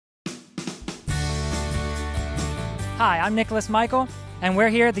Hi, I'm Nicholas Michael, and we're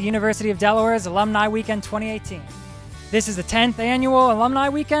here at the University of Delaware's Alumni Weekend 2018. This is the 10th annual Alumni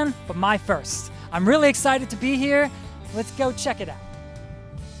Weekend, but my first. I'm really excited to be here. Let's go check it out.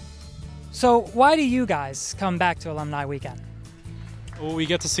 So why do you guys come back to Alumni Weekend? Well, we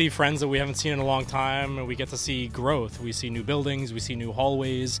get to see friends that we haven't seen in a long time, and we get to see growth. We see new buildings, we see new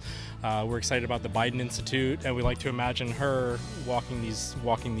hallways. We're excited about the Biden Institute, and we like to imagine her walking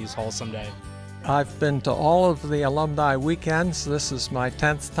these halls someday. I've been to all of the Alumni Weekends. This is my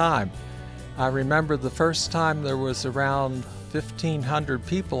 10th time. I remember the first time there was around 1,500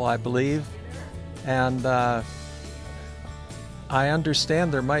 people, I believe, and I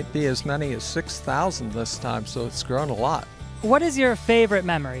understand there might be as many as 6,000 this time, so it's grown a lot. What is your favorite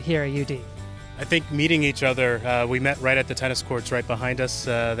memory here at UD? I think meeting each other. We met right at the tennis courts right behind us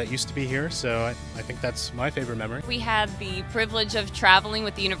that used to be here, so I think that's my favorite memory. We had the privilege of traveling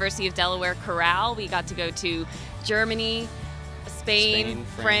with the University of Delaware Chorale. We got to go to Germany, Spain,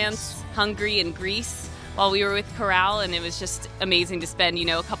 France, Hungary, and Greece while we were with Chorale, and it was just amazing to spend,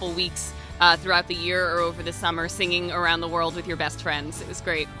 a couple weeks throughout the year or over the summer singing around the world with your best friends. It was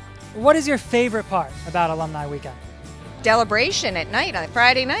great. What is your favorite part about Alumni Weekend? Celebration at night, on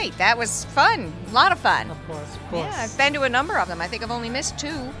Friday night. That was fun, a lot of fun. Of course. Yeah, I've been to a number of them. I think I've only missed 2.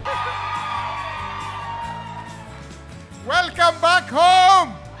 Welcome back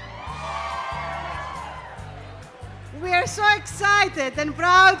home! We are so excited and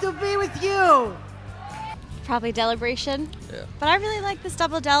proud to be with you. Probably Delibration. Yeah. But I really like this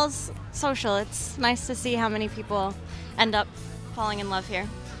Double Del's social. It's nice to see how many people end up falling in love here.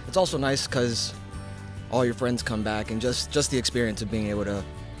 It's also nice because all your friends come back, and just the experience of being able to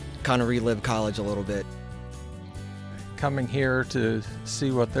kind of relive college a little bit. Coming here to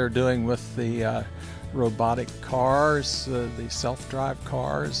see what they're doing with the robotic cars, the self-drive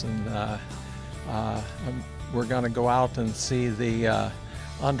cars, and we're going to go out and see the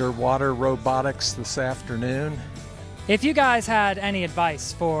underwater robotics this afternoon. If you guys had any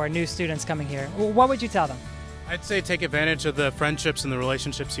advice for new students coming here, what would you tell them? I'd say take advantage of the friendships and the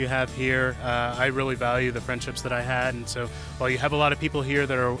relationships you have here. I really value the friendships that I had, and so while you have a lot of people here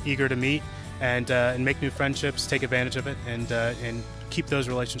that are eager to meet and make new friendships, take advantage of it and keep those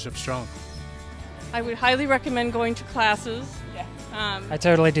relationships strong. I would highly recommend going to classes. I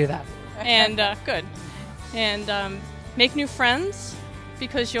totally do that. And good. And make new friends,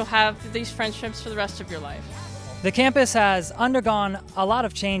 because you'll have these friendships for the rest of your life. The campus has undergone a lot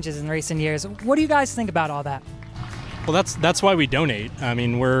of changes in recent years. What do you guys think about all that? Well, that's why we donate. I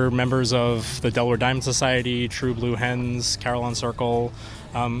mean, we're members of the Delaware Diamond Society, True Blue Hens, Carillon Circle.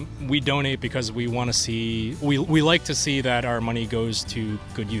 We donate because we want to see, we like to see that our money goes to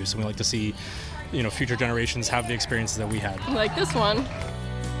good use, and we like to see, future generations have the experiences that we had. Like this one.